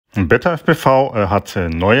BetaFPV hat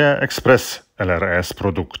neue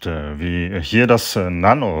ExpressLRS-Produkte, wie hier das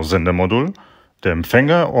Nano-Sendemodul, der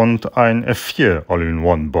Empfänger und ein F4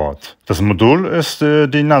 All-in-One-Board. Das Modul ist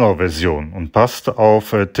die Nano-Version und passt auf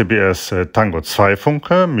TBS Tango2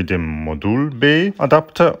 Funke mit dem Modul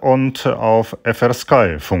B-Adapter und auf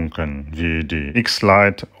FrSky Funken wie die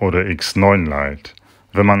X-Lite oder X9 Lite.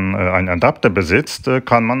 Wenn man einen Adapter besitzt,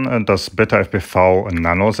 kann man das BetaFPV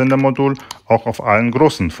Nano-Sendemodul auch auf allen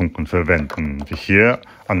großen Funken verwenden, wie hier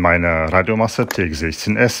an meiner Radiomasse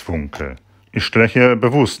TX16S Funke. Ich stelle hier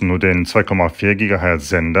bewusst nur den 2,4 GHz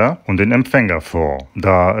Sender und den Empfänger vor,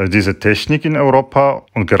 da diese Technik in Europa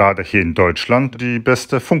und gerade hier in Deutschland die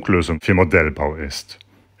beste Funklösung für Modellbau ist.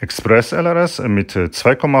 ExpressLRS mit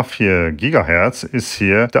 2,4 GHz ist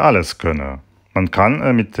hier der Alleskönner. Man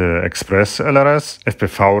kann mit ExpressLRS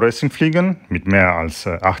FPV-Racing fliegen, mit mehr als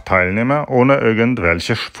 8 Teilnehmern ohne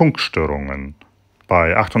irgendwelche Funkstörungen.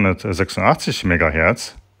 Bei 886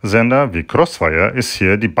 MHz Sender wie Crossfire ist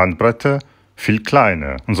hier die Bandbreite viel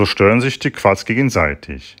kleiner und so stören sich die Quads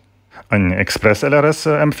gegenseitig. Ein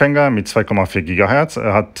ExpressLRS-Empfänger mit 2,4 GHz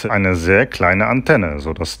hat eine sehr kleine Antenne,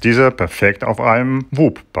 sodass dieser perfekt auf einem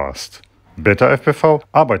WUP passt. BetaFPV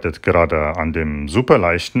arbeitet gerade an dem super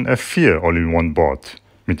leichten F4 All-in-One-Board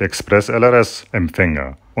mit ExpressLRS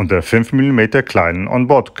Empfänger und der 5 mm kleinen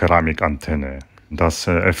Onboard-Keramikantenne. Das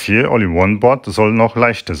F4 All-in-One-Board soll noch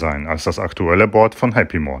leichter sein als das aktuelle Board von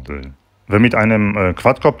Happy Model. Wer mit einem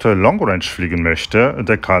Quadcopter Long Range fliegen möchte,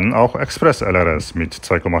 der kann auch ExpressLRS mit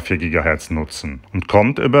 2,4 GHz nutzen und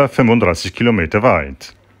kommt über 35 Kilometer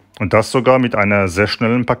weit. Und das sogar mit einer sehr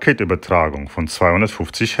schnellen Paketübertragung von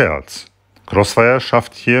 250 Hz. Crossfire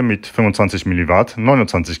schafft hier mit 25 mW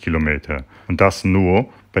 29 Kilometer und das nur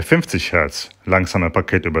bei 50 Hz langsamer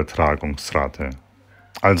Paketübertragungsrate.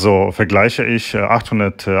 Also vergleiche ich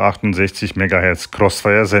 868 MHz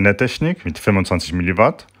Crossfire Sendertechnik mit 25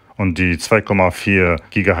 mW und die 2,4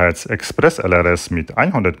 GHz ExpressLRS mit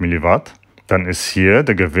 100 mW, dann ist hier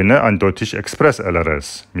der Gewinner eindeutig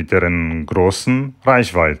ExpressLRS mit deren großen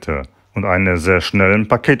Reichweite und einer sehr schnellen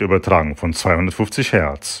Paketübertragung von 250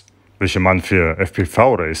 Hz, welche man für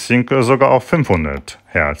FPV-Racing sogar auf 500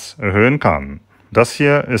 Hz erhöhen kann. Das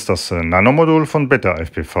hier ist das Nano-Modul von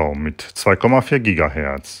BetaFPV mit 2,4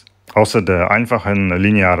 GHz. Außer der einfachen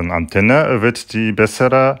linearen Antenne wird die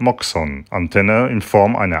bessere Moxon-Antenne in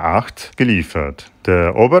Form einer 8 geliefert.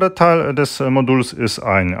 Der obere Teil des Moduls ist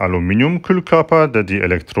ein Aluminiumkühlkörper, der die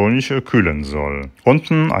elektronisch kühlen soll.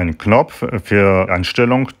 Unten ein Knopf für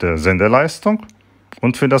Einstellung der Senderleistung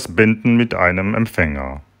und für das Binden mit einem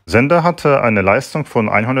Empfänger. Sender hatte eine Leistung von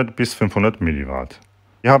 100 bis 500 mW.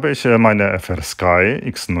 Hier habe ich meine FrSky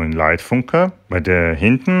X9 Lite Funke, bei der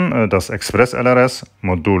hinten das ExpressLRS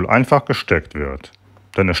Modul einfach gesteckt wird.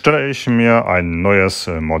 Dann erstelle ich mir ein neues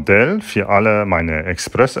Modell für alle meine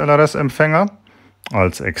ExpressLRS Empfänger.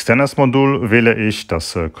 Als externes Modul wähle ich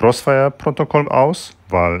das Crossfire-Protokoll aus,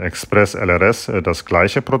 weil ExpressLRS das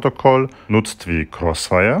gleiche Protokoll nutzt wie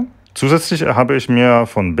Crossfire. Zusätzlich habe ich mir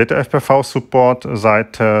von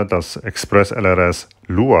BetaFPV-Support-Seite das ExpressLRS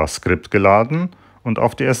Lua-Skript geladen und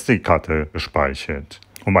auf die SD-Karte gespeichert,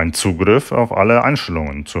 um einen Zugriff auf alle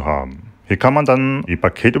Einstellungen zu haben. Hier kann man dann die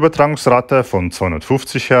Paketübertragungsrate von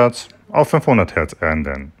 250 Hz auf 500 Hz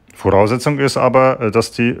ändern. Voraussetzung ist aber,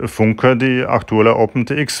 dass die Funke die aktuelle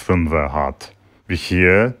OpenTX5er hat, wie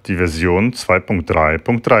hier die Version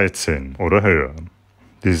 2.3.13 oder höher.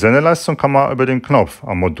 Die Sendeleistung kann man über den Knopf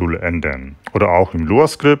am Modul ändern. Oder auch im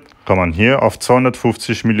Lua-Skript kann man hier auf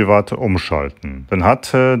 250 mW umschalten. Dann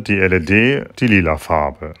hat die LED die lila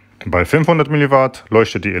Farbe. Bei 500 mW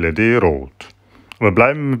leuchtet die LED rot. Aber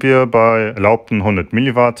bleiben wir bei erlaubten 100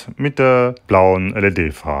 mW mit der blauen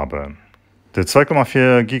LED-Farbe. Der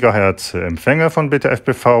 2,4 GHz Empfänger von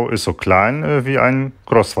BetaFPV ist so klein wie ein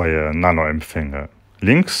Crossfire-Nano-Empfänger.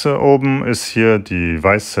 Links oben ist hier die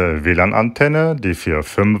weiße WLAN-Antenne, die für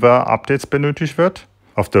Firmware-Updates benötigt wird.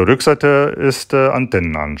 Auf der Rückseite ist der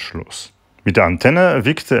Antennenanschluss. Mit der Antenne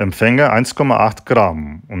wiegt der Empfänger 1,8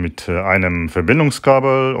 Gramm und mit einem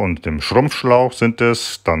Verbindungskabel und dem Schrumpfschlauch sind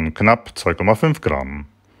es dann knapp 2,5 Gramm.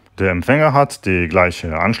 Der Empfänger hat die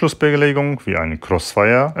gleiche Anschlussbelegung wie ein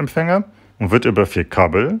Crossfire-Empfänger und wird über 4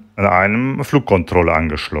 Kabel an einem Flugcontroller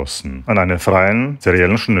angeschlossen, an einer freien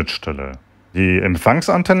seriellen Schnittstelle. Die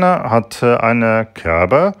Empfangsantenne hat eine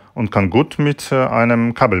Kerbe und kann gut mit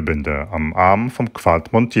einem Kabelbinder am Arm vom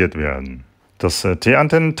Quad montiert werden. Das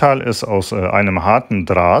T-Antennenteil ist aus einem harten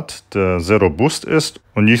Draht, der sehr robust ist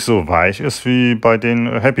und nicht so weich ist wie bei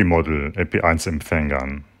den Happy Model EP1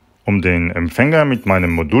 Empfängern. Um den Empfänger mit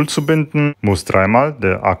meinem Modul zu binden, muss dreimal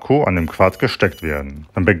der Akku an dem Quad gesteckt werden.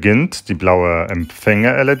 Dann beginnt die blaue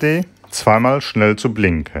Empfänger-LED zweimal schnell zu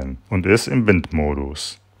blinken und ist im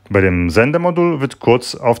Bindmodus. Bei dem Sendemodul wird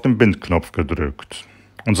kurz auf den Bindknopf gedrückt.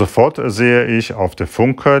 Und sofort sehe ich auf der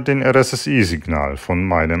Funke den RSSI-Signal von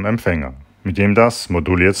meinem Empfänger, mit dem das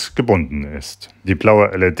Modul jetzt gebunden ist. Die blaue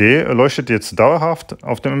LED leuchtet jetzt dauerhaft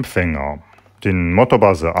auf dem Empfänger. Den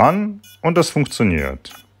Motorbuzzer an und es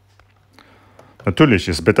funktioniert. Natürlich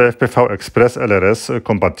ist BetaFPV ExpressLRS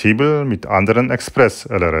kompatibel mit anderen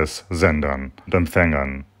ExpressLRS-Sendern und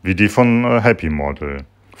Empfängern, wie die von Happy Model.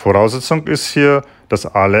 Voraussetzung ist hier, dass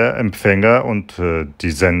alle Empfänger und die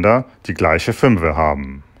Sender die gleiche Firmware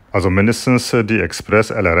haben, also mindestens die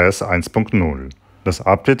ExpressLRS 1.0. Das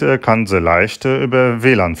Update kann sehr leicht über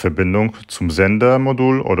WLAN-Verbindung zum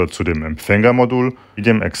Sendermodul oder zu dem Empfängermodul wie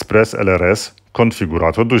dem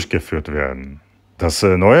ExpressLRS-Konfigurator durchgeführt werden. Das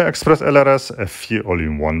neue ExpressLRS F4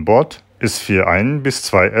 All-in-One Board ist für 1 bis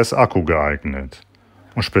 2 S Akku geeignet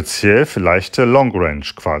und speziell für leichte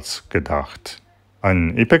Long-Range-Quads gedacht.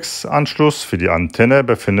 Ein IPEX-Anschluss für die Antenne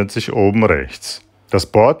befindet sich oben rechts. Das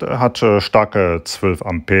Board hat starke 12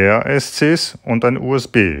 Ampere ESCs und einen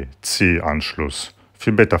USB-C-Anschluss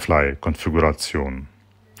für BetaFly-Konfiguration.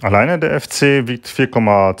 Alleine der FC wiegt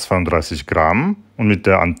 4,32 Gramm und mit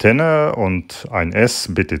der Antenne und ein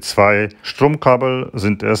S-BT2 Stromkabel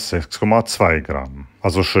sind es 6,2 Gramm.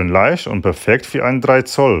 Also schön leicht und perfekt für einen 3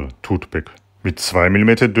 Zoll Toothpick mit 2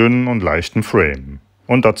 mm dünnen und leichten Frame.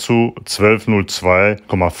 Und dazu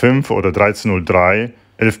 1202,5 oder 1303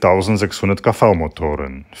 11.600 kV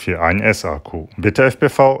Motoren für 1 S-Akku.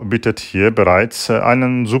 BetaFPV bietet hier bereits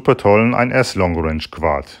einen super tollen 1S Long Range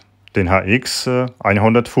Quad, den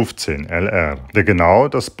HX115 LR, der genau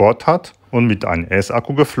das Board hat und mit einem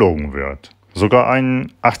S-Akku geflogen wird. Sogar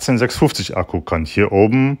ein 18650 Akku kann hier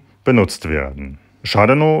oben benutzt werden.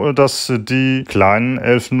 Schade nur, dass die kleinen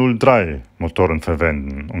 1103 Motoren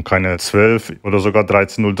verwenden und keine 12 oder sogar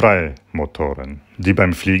 1303 Motoren, die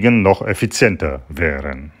beim Fliegen noch effizienter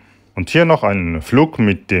wären. Und hier noch ein Flug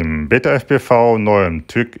mit dem BetaFPV neuem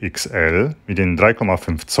TÜG XL mit den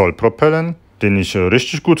 3,5 Zoll Propellern, den ich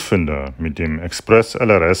richtig gut finde mit dem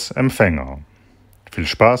ExpressLRS Empfänger. Viel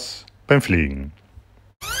Spaß beim Fliegen!